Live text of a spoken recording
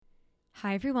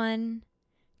Hi, everyone.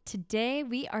 Today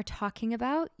we are talking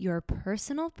about your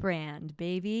personal brand,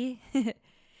 baby.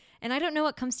 And I don't know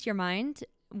what comes to your mind,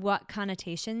 what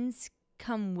connotations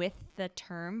come with the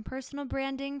term personal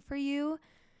branding for you,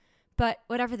 but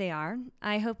whatever they are,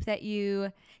 I hope that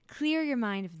you clear your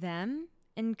mind of them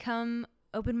and come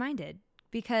open minded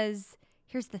because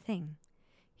here's the thing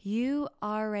you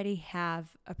already have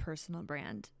a personal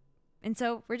brand. And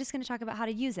so we're just going to talk about how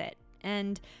to use it.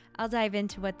 And I'll dive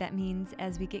into what that means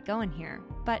as we get going here.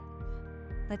 But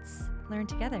let's learn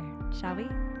together, shall we?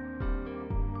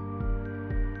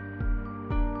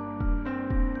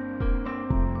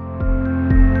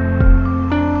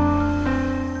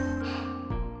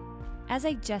 As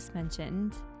I just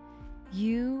mentioned,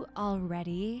 you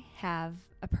already have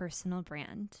a personal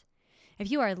brand.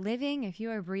 If you are living, if you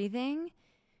are breathing,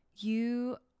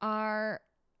 you are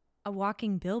a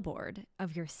walking billboard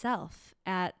of yourself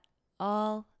at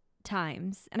all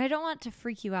times. And I don't want to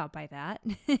freak you out by that,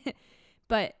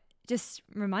 but just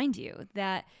remind you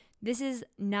that this is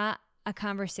not a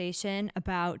conversation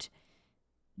about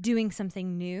doing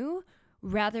something new,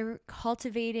 rather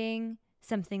cultivating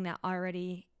something that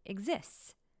already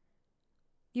exists.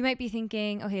 You might be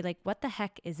thinking, okay, like what the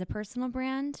heck is a personal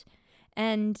brand?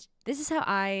 And this is how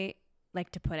I like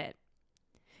to put it.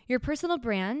 Your personal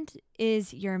brand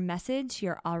is your message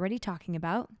you're already talking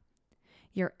about,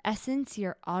 your essence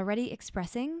you're already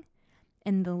expressing,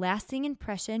 and the lasting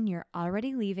impression you're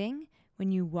already leaving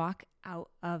when you walk out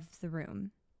of the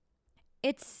room.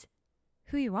 It's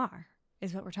who you are,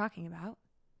 is what we're talking about.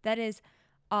 That is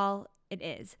all it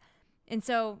is. And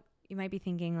so you might be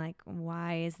thinking, like,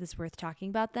 why is this worth talking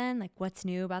about then? Like, what's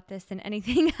new about this than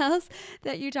anything else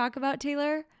that you talk about,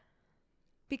 Taylor?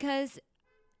 Because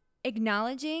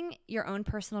acknowledging your own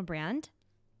personal brand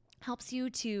helps you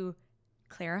to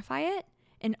clarify it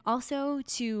and also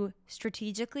to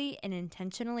strategically and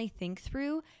intentionally think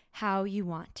through how you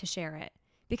want to share it.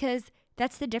 Because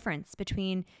that's the difference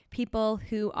between people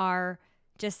who are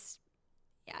just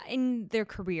in their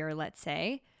career, let's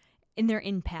say, in their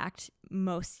impact,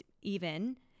 most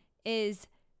even, is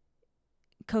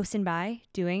coasting by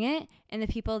doing it, and the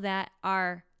people that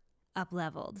are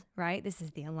up-leveled, right? This is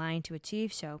the Align to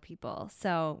Achieve show, people.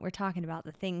 So we're talking about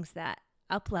the things that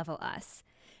up-level us.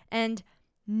 And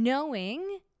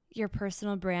knowing your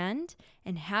personal brand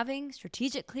and having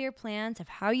strategic, clear plans of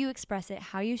how you express it,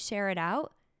 how you share it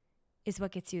out, is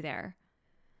what gets you there.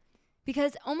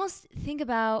 Because almost think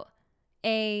about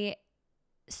a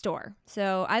store.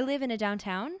 So I live in a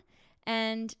downtown,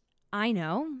 and I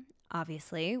know,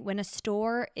 obviously, when a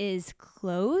store is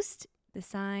closed, the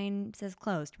sign says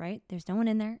closed, right? There's no one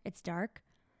in there. It's dark.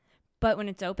 But when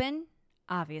it's open,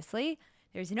 obviously,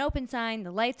 there's an open sign,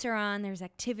 the lights are on, there's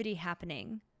activity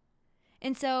happening.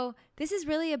 And so this is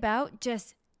really about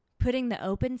just putting the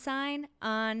open sign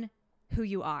on who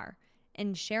you are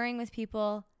and sharing with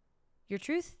people your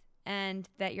truth and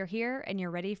that you're here and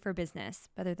you're ready for business,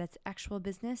 whether that's actual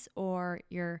business or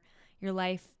your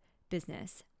life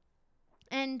business.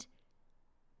 And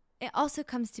it also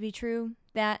comes to be true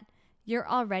that you're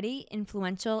already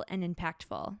influential and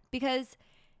impactful, because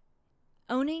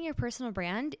owning your personal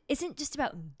brand isn't just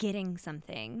about getting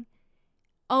something.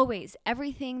 Always,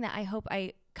 everything that I hope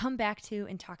I come back to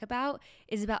and talk about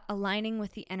is about aligning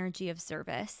with the energy of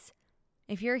service.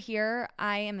 If you're here,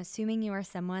 I am assuming you are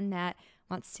someone that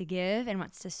wants to give and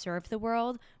wants to serve the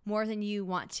world more than you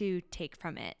want to take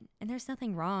from it. And there's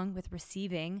nothing wrong with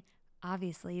receiving.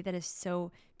 Obviously, that is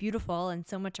so beautiful and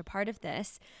so much a part of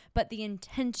this. But the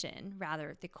intention,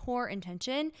 rather, the core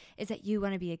intention is that you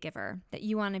want to be a giver, that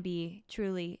you want to be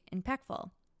truly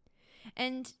impactful.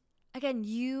 And again,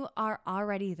 you are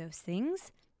already those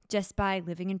things just by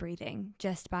living and breathing,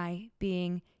 just by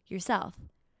being yourself.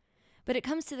 But it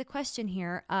comes to the question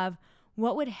here of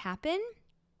what would happen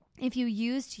if you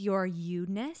used your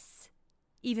you-ness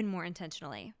even more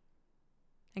intentionally?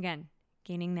 Again,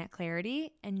 gaining that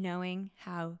clarity and knowing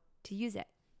how to use it.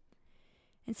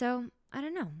 And so, I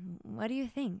don't know, what do you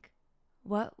think?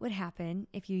 What would happen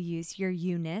if you use your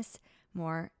you-ness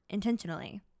more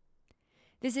intentionally?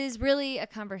 This is really a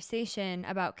conversation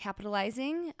about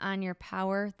capitalizing on your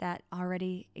power that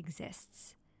already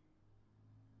exists.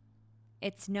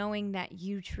 It's knowing that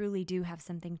you truly do have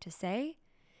something to say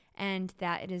and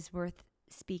that it is worth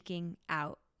speaking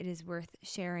out. It is worth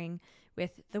sharing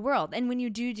with the world. And when you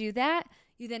do that,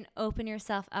 you then open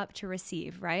yourself up to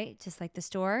receive, right? Just like the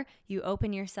store, you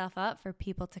open yourself up for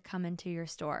people to come into your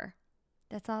store.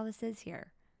 That's all this is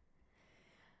here.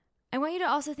 I want you to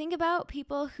also think about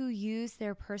people who use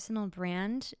their personal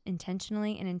brand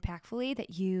intentionally and impactfully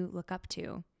that you look up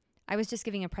to. I was just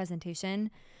giving a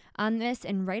presentation on this,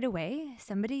 and right away,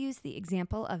 somebody used the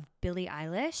example of Billie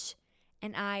Eilish,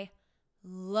 and I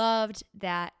loved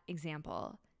that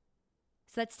example.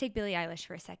 So let's take Billie Eilish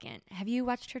for a second. Have you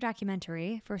watched her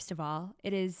documentary? First of all,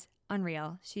 it is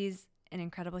unreal. She's an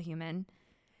incredible human.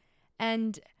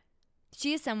 And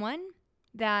she is someone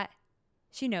that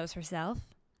she knows herself,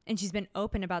 and she's been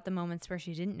open about the moments where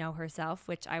she didn't know herself,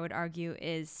 which I would argue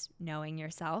is knowing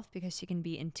yourself, because she can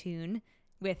be in tune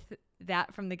with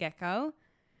that from the get-go.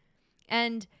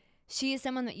 And she is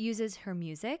someone that uses her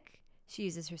music, she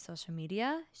uses her social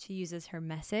media, she uses her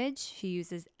message, she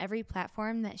uses every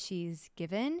platform that she's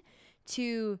given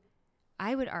to,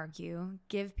 I would argue,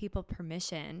 give people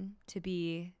permission to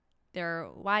be their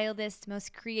wildest,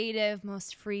 most creative,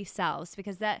 most free selves,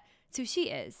 because that's who she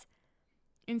is.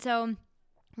 And so,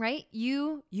 right,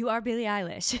 you are Billie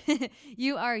Eilish.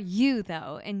 You are you,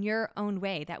 though, in your own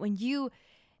way, that when you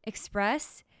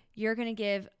express, you're going to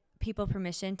give people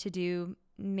permission to do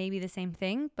maybe the same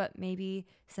thing, but maybe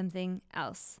something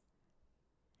else.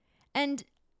 And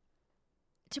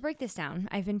to break this down,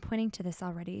 I've been pointing to this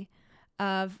already,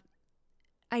 of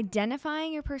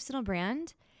identifying your personal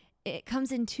brand. It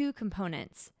comes in two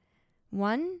components.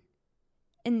 One,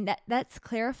 and that's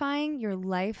clarifying your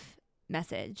life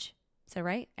message. So,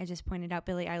 right, I just pointed out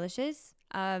Billie Eilish's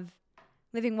of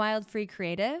living wild, free,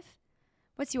 creative.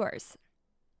 What's yours?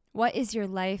 What is your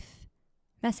life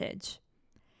message?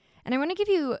 And I want to give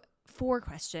you 4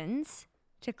 questions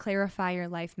to clarify your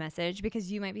life message,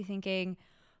 because you might be thinking,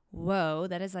 whoa,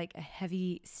 that is like a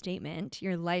heavy statement.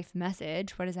 Your life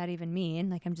message, what does that even mean?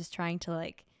 Like, I'm just trying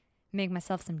to make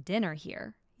myself some dinner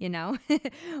here, you know?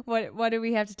 What do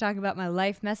we have to talk about my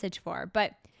life message for?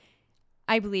 But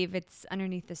I believe it's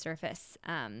underneath the surface,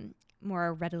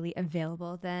 more readily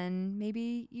available than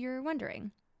maybe you're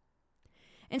wondering.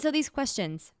 And so these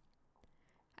questions,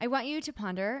 I want you to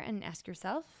ponder and ask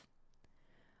yourself,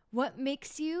 what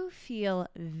makes you feel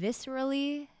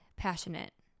viscerally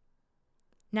passionate?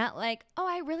 Not like, oh,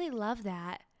 I really love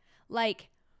that. Like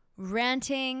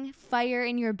ranting, fire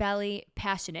in your belly,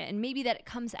 passionate. And maybe that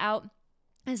comes out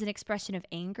as an expression of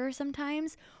anger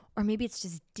sometimes, or maybe it's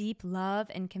just deep love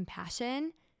and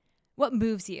compassion. What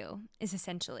moves you is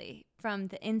essentially from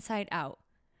the inside out.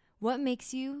 What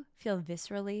makes you feel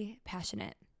viscerally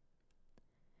passionate?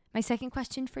 My second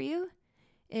question for you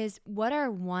is, what are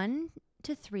 1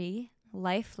 to 3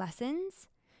 life lessons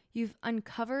you've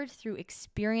uncovered through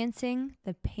experiencing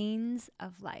the pains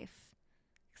of life?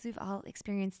 Because we've all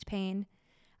experienced pain.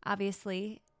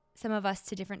 Obviously, some of us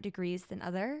to different degrees than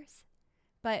others.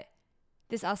 But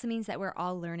this also means that we're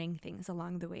all learning things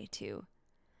along the way too.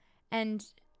 And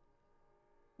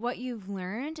what you've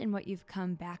learned and what you've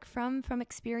come back from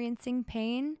experiencing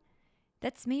pain,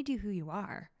 that's made you who you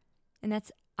are. And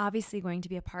that's obviously going to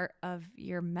be a part of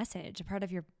your message, a part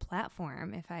of your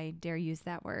platform, if I dare use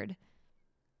that word.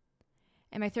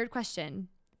 And my third question,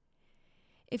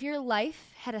 if your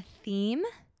life had a theme,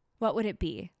 what would it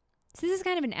be? So this is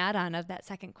kind of an add-on of that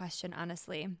second question,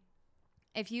 honestly.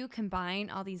 If you combine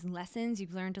all these lessons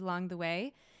you've learned along the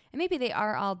way, and maybe they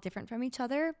are all different from each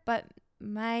other, but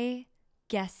my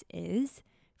guess is,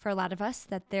 for a lot of us,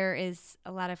 that there is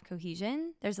a lot of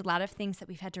cohesion. There's a lot of things that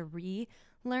we've had to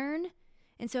relearn.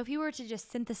 And so if you were to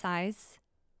just synthesize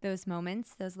those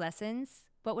moments, those lessons,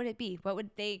 what would it be? What would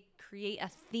they create a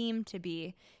theme to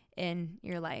be in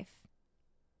your life?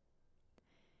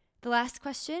 The last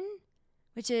question,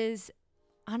 which is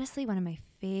honestly one of my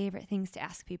favorite things to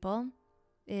ask people,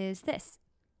 is this.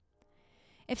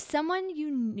 If someone you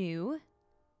knew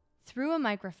threw a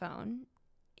microphone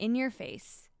in your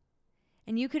face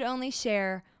and you could only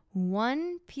share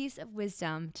one piece of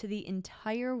wisdom to the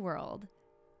entire world,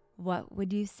 what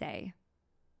would you say?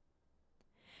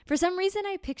 For some reason,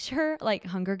 I picture like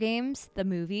Hunger Games, the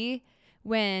movie,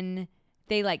 when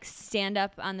they stand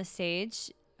up on the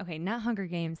stage. Okay, not Hunger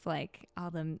Games, like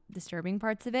all the disturbing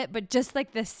parts of it, but just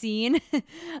like the scene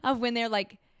of when they're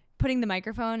putting the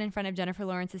microphone in front of Jennifer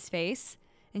Lawrence's face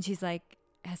and she's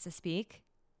has to speak.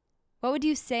 What would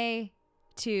you say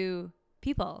to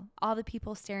people, all the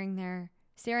people staring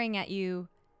at you,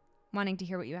 wanting to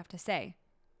hear what you have to say?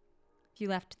 If you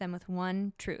left them with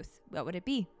one truth, what would it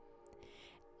be?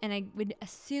 And I would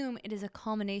assume it is a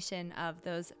culmination of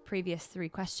those previous 3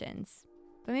 questions,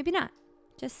 but maybe not.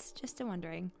 Just a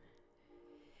wondering.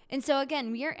 And so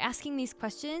again, we are asking these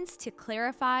questions to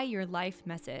clarify your life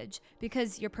message,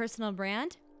 because your personal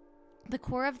brand, the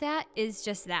core of that is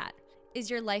just that, is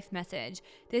your life message.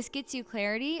 This gets you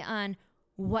clarity on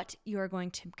what you are going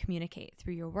to communicate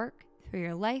through your work, through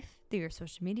your life, through your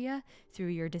social media, through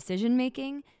your decision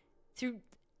making, through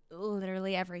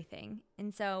literally everything.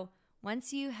 And so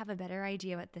once you have a better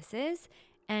idea what this is,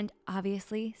 and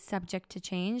obviously subject to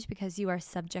change because you are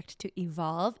subject to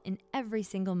evolve in every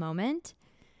single moment,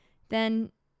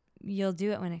 then you'll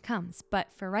do it when it comes. But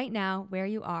for right now, where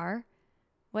you are,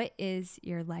 what is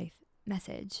your life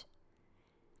message?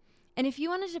 And if you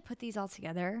wanted to put these all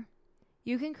together,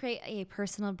 you can create a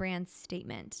personal brand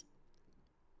statement.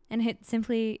 And it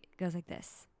simply goes like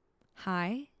this.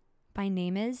 Hi, my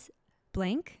name is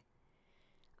blank.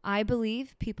 I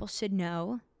believe people should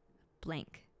know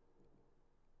blank.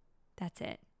 That's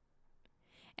it.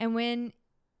 And when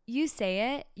you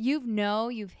say it,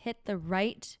 you've hit the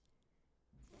right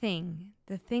thing,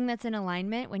 the thing that's in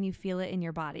alignment when you feel it in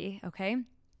your body, okay?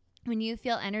 When you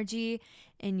feel energy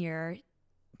in your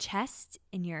chest,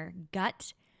 in your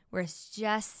gut, where it's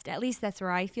just, at least that's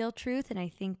where I feel truth. And I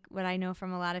think what I know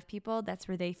from a lot of people, that's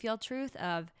where they feel truth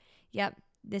of, yep,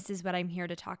 this is what I'm here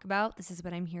to talk about. This is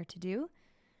what I'm here to do.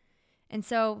 And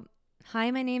so, hi,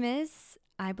 my name is,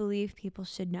 I believe people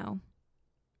should know.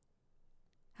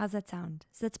 How's that sound?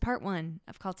 So that's part one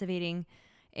of cultivating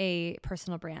a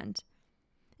personal brand.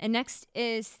 And next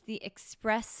is the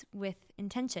express with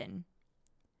intention.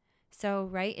 So,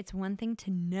 right, it's one thing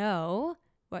to know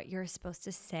what you're supposed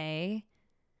to say,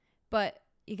 but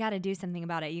you got to do something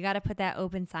about it. You got to put that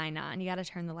open sign on. You got to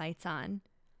turn the lights on.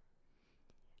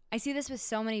 I see this with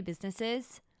so many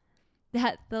businesses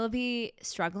that they'll be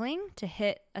struggling to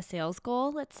hit a sales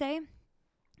goal, let's say,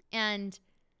 and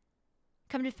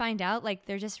come to find out, like,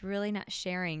 they're just really not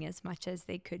sharing as much as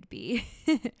they could be.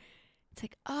 It's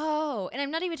like, oh, and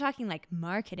I'm not even talking like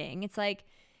marketing. It's like,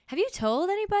 have you told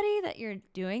anybody that you're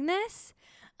doing this?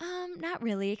 Not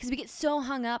really, because we get so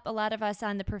hung up, a lot of us,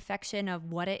 on the perfection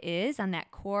of what it is, on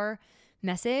that core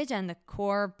message and the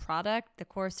core product, the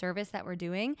core service that we're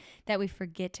doing, that we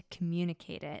forget to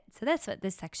communicate it. So that's what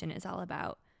this section is all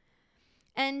about.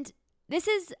 And this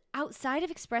is outside of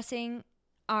expressing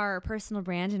our personal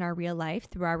brand in our real life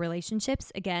through our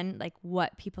relationships. Again, like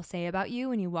what people say about you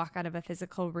when you walk out of a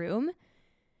physical room.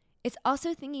 It's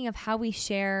also thinking of how we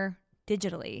share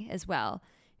digitally as well,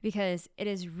 because it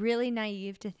is really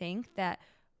naive to think that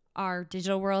our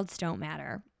digital worlds don't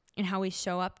matter, and how we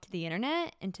show up to the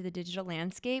internet and to the digital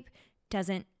landscape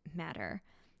doesn't matter.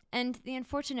 And the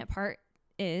unfortunate part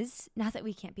is, not that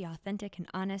we can't be authentic and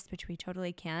honest, which we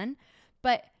totally can,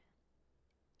 but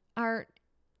our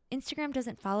Instagram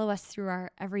doesn't follow us through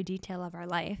our every detail of our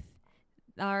life.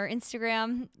 Our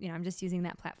Instagram, I'm just using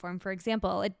that platform for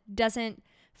example, it doesn't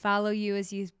follow you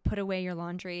as you put away your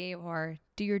laundry or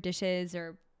do your dishes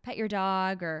or pet your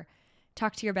dog or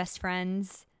talk to your best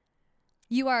friends.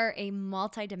 You are a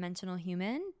multidimensional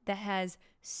human that has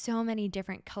so many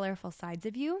different colorful sides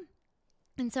of you.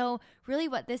 And so really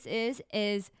what this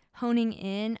is honing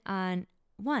in on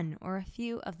one or a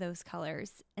few of those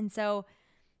colors. And so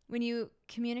when you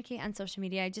communicate on social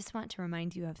media, I just want to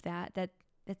remind you of that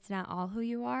it's not all who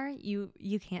you are. You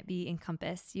can't be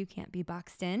encompassed. You can't be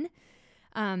boxed in.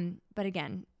 But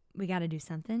again, we got to do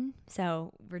something.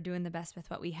 So we're doing the best with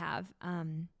what we have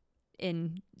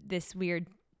in this weird,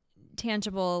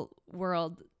 tangible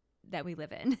world that we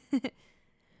live in.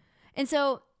 And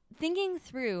so thinking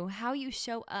through how you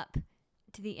show up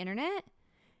to the internet,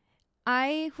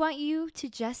 I want you to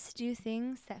just do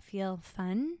things that feel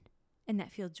fun and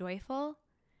that feel joyful.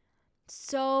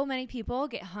 So many people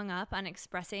get hung up on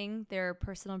expressing their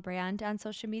personal brand on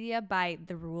social media by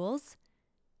the rules.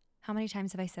 How many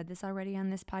times have I said this already on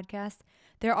this podcast?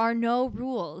 There are no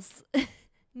rules.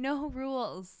 No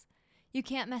rules. You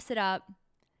can't mess it up.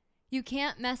 You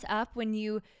can't mess up when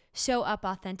you show up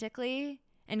authentically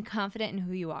and confident in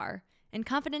who you are. And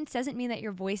confidence doesn't mean that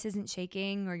your voice isn't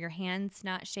shaking or your hands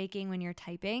not shaking when you're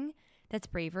typing. That's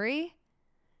bravery.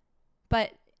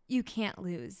 But you can't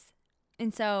lose.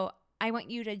 And so I want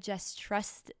you to just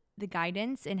trust the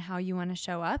guidance in how you want to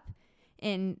show up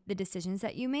in the decisions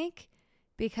that you make,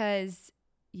 because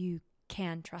you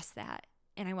can trust that.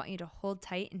 And I want you to hold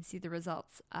tight and see the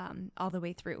results all the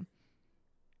way through.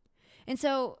 And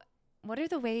so what are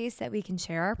the ways that we can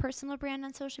share our personal brand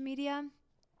on social media?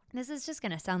 This is just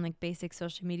going to sound like basic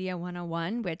social media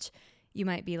 101, which you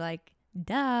might be like,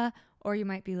 duh, or you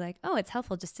might be like, oh, it's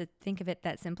helpful just to think of it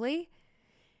that simply.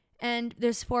 And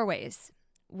there's 4 ways.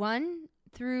 1,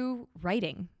 through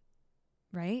writing,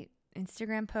 right?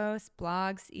 Instagram posts,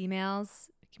 blogs, emails,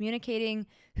 communicating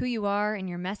who you are and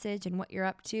your message and what you're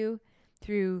up to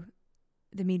through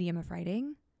the medium of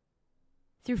writing,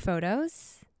 through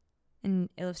photos and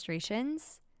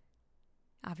illustrations,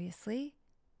 obviously.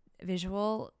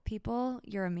 Visual people,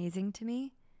 you're amazing to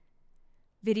me.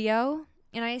 Video,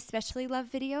 and I especially love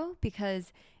video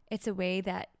because it's a way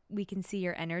that we can see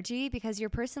your energy, because your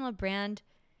personal brand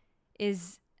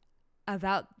is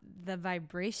about the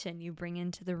vibration you bring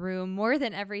into the room more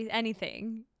than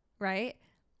anything, right?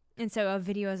 And so a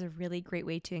video is a really great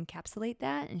way to encapsulate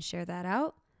that and share that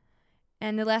out.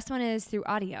 And the last one is through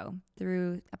audio,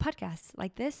 through a podcast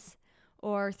like this,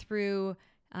 or through,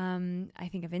 I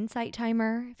think of Insight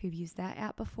Timer, if you've used that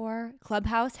app before.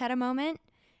 Clubhouse had a moment.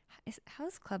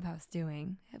 How's Clubhouse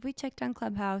doing? Have we checked on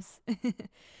Clubhouse?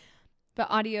 But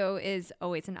audio is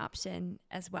always an option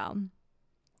as well.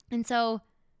 And so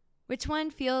which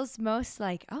one feels most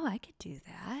like, oh, I could do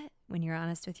that when you're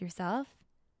honest with yourself?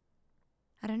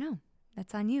 I don't know.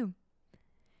 That's on you.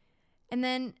 And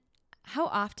then how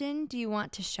often do you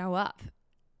want to show up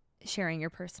sharing your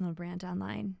personal brand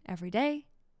online? Every day?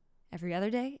 Every other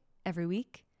day? Every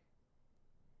week?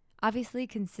 Obviously,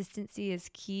 consistency is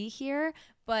key here,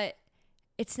 but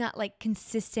it's not like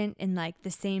consistent in like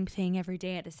the same thing every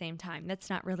day at the same time.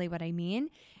 That's not really what I mean.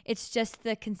 It's just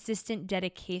the consistent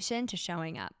dedication to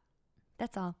showing up.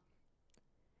 That's all.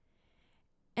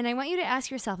 And I want you to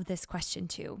ask yourself this question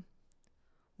too.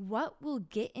 What will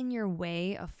get in your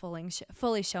way of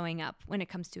fully showing up when it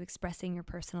comes to expressing your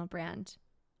personal brand?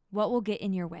 What will get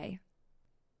in your way?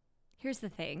 Here's the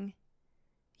thing.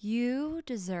 You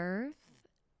deserve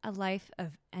a life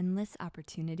of endless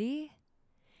opportunity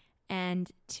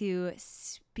and to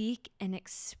speak and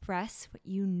express what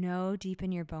you know deep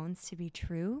in your bones to be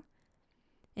true,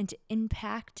 and to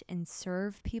impact and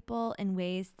serve people in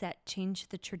ways that change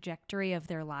the trajectory of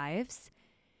their lives.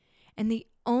 And the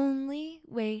only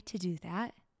way to do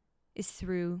that is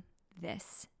through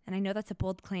this. And I know that's a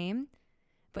bold claim,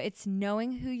 but it's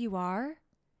knowing who you are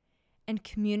and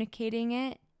communicating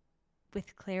it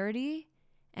with clarity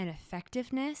and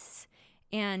effectiveness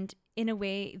and in a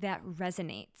way that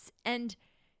resonates. And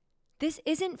this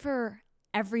isn't for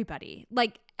everybody.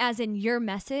 Like, as in, your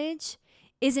message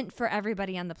isn't for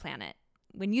everybody on the planet.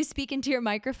 When you speak into your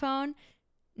microphone,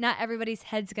 not everybody's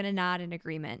head's going to nod in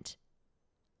agreement,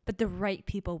 but the right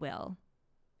people will.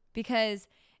 Because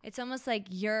it's almost like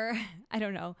you're, I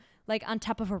don't know, like on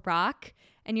top of a rock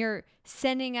and you're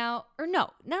sending out, or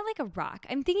no, not like a rock.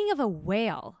 I'm thinking of a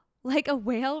whale. Like a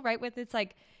whale, right? With it's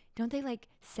like, don't they like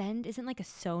send, isn't like a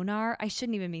sonar? I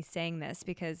shouldn't even be saying this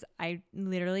because I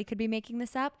literally could be making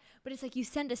this up, but it's like you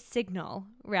send a signal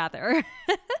rather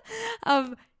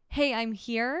of, hey, I'm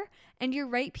here, and your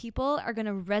right people are going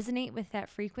to resonate with that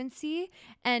frequency,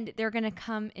 and they're going to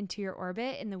come into your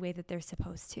orbit in the way that they're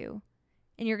supposed to.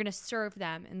 And you're going to serve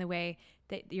them in the way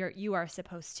that you are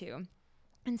supposed to.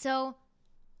 And so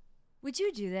would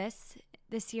you do this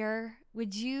year?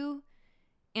 Would you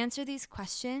answer these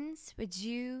questions? Would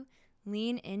you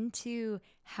lean into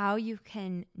how you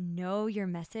can know your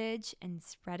message and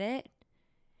spread it?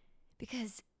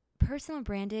 Because personal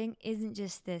branding isn't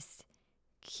just this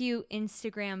cute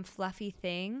Instagram fluffy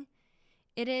thing.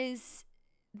 It is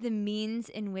the means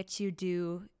in which you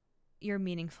do your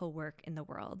meaningful work in the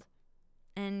world.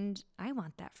 And I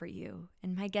want that for you.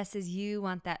 And my guess is you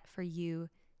want that for you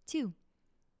too.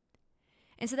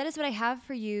 And so that is what I have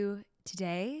for you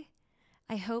today.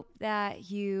 I hope that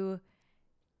you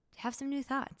have some new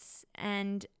thoughts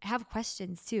and have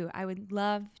questions too. I would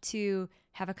love to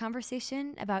have a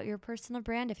conversation about your personal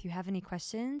brand. If you have any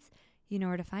questions, you know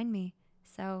where to find me.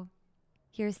 So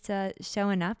here's to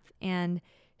showing up and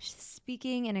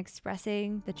speaking and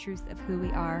expressing the truth of who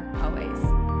we are always.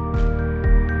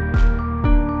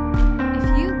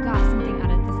 If you got something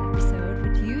out of this episode,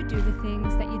 would you do the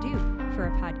things that you do for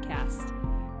a podcast?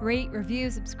 Rate,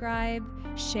 review, subscribe,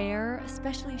 share,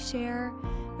 especially share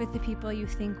with the people you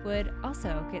think would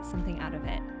also get something out of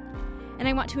it. And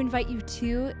I want to invite you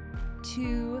to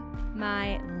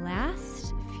my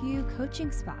last few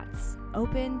coaching spots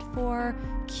opened for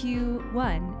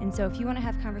Q1. And so if you want to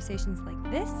have conversations like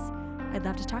this, I'd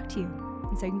love to talk to you.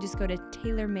 And so you can just go to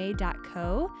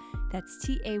taylormay.co. That's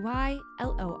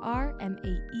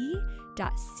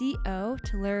TAYLORMAE.co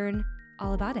to learn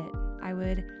all about it. I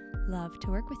would love to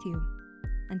work with you.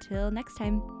 Until next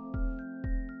time.